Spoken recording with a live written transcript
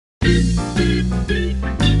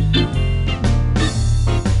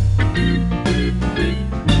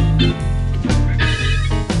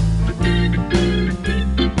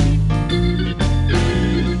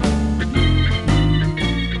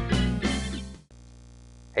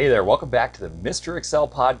Hey there, welcome back to the Mr. Excel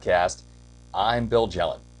podcast. I'm Bill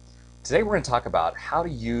Jelen. Today we're going to talk about how to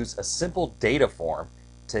use a simple data form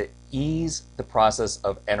to ease the process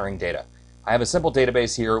of entering data. I have a simple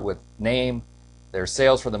database here with name, their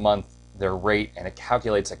sales for the month, their rate, and it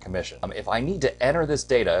calculates a commission. If I need to enter this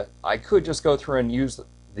data, I could just go through and use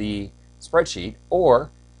the spreadsheet, or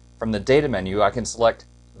from the data menu, I can select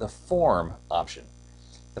the form option.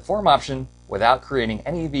 The form option, without creating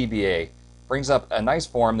any VBA, brings up a nice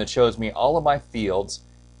form that shows me all of my fields,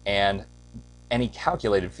 and any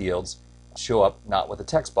calculated fields show up not with a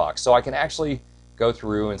text box. So I can actually go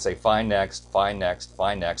through and say find next, find next,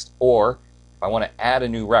 find next, or if I want to add a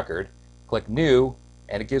new record, click new,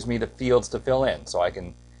 and it gives me the fields to fill in. So I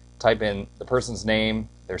can type in the person's name,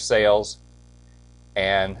 their sales,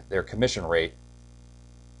 and their commission rate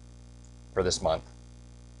for this month.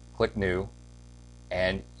 Click new,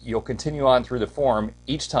 and you'll continue on through the form.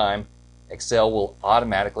 Each time Excel will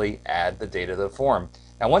automatically add the data to the form.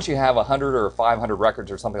 Now once you have 100 or 500 records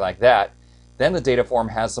or something like that, then the data form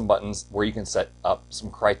has some buttons where you can set up some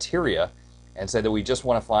criteria and say that we just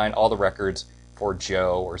want to find all the records for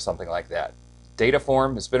Joe or something like that. Data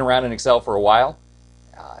form has been around in Excel for a while,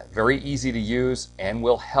 very easy to use, and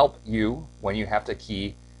will help you when you have to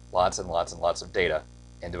key lots and lots and lots of data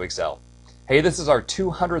into Excel. Hey, this is our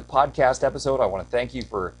 200th podcast episode. I want to thank you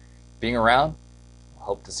for being around.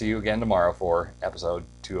 Hope to see you again tomorrow for episode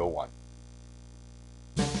 201.